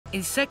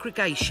In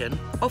segregation,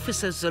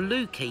 Officer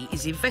Zaluki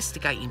is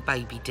investigating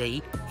Baby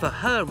D for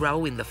her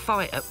role in the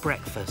fight at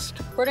breakfast.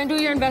 We're gonna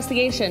do your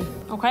investigation,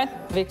 okay?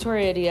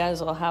 Victoria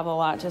Diaz will have a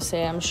lot to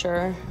say, I'm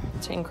sure,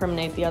 to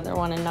incriminate the other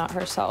one and not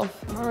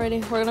herself.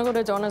 Alrighty, we're gonna go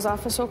to Donna's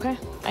office, okay?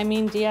 I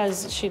mean,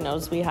 Diaz, she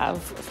knows we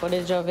have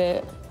footage of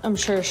it. I'm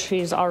sure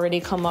she's already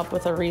come up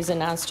with a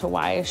reason as to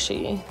why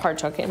she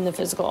partook in the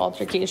physical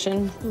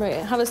altercation. Right,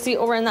 have a seat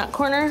over in that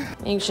corner.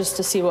 Anxious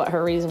to see what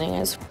her reasoning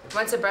is.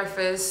 Went to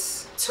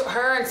breakfast.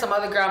 Her and some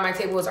other girl at my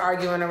table was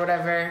arguing or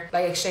whatever,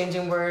 like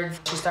exchanging words.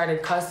 She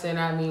started cussing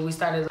at me. We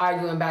started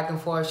arguing back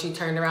and forth. She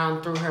turned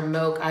around, threw her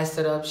milk. I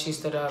stood up, she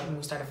stood up, and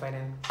we started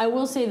fighting. I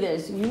will say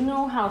this, you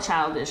know how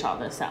childish all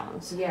this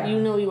sounds. Yeah. You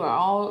know you are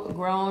all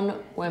grown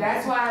women.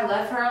 That's why I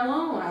left her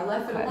alone. I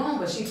left it alone,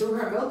 but she threw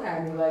her milk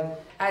at me. Like,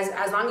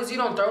 as long as you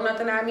don't throw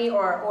nothing at me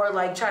or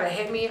like try to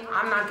hit me,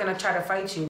 I'm not gonna try to fight you.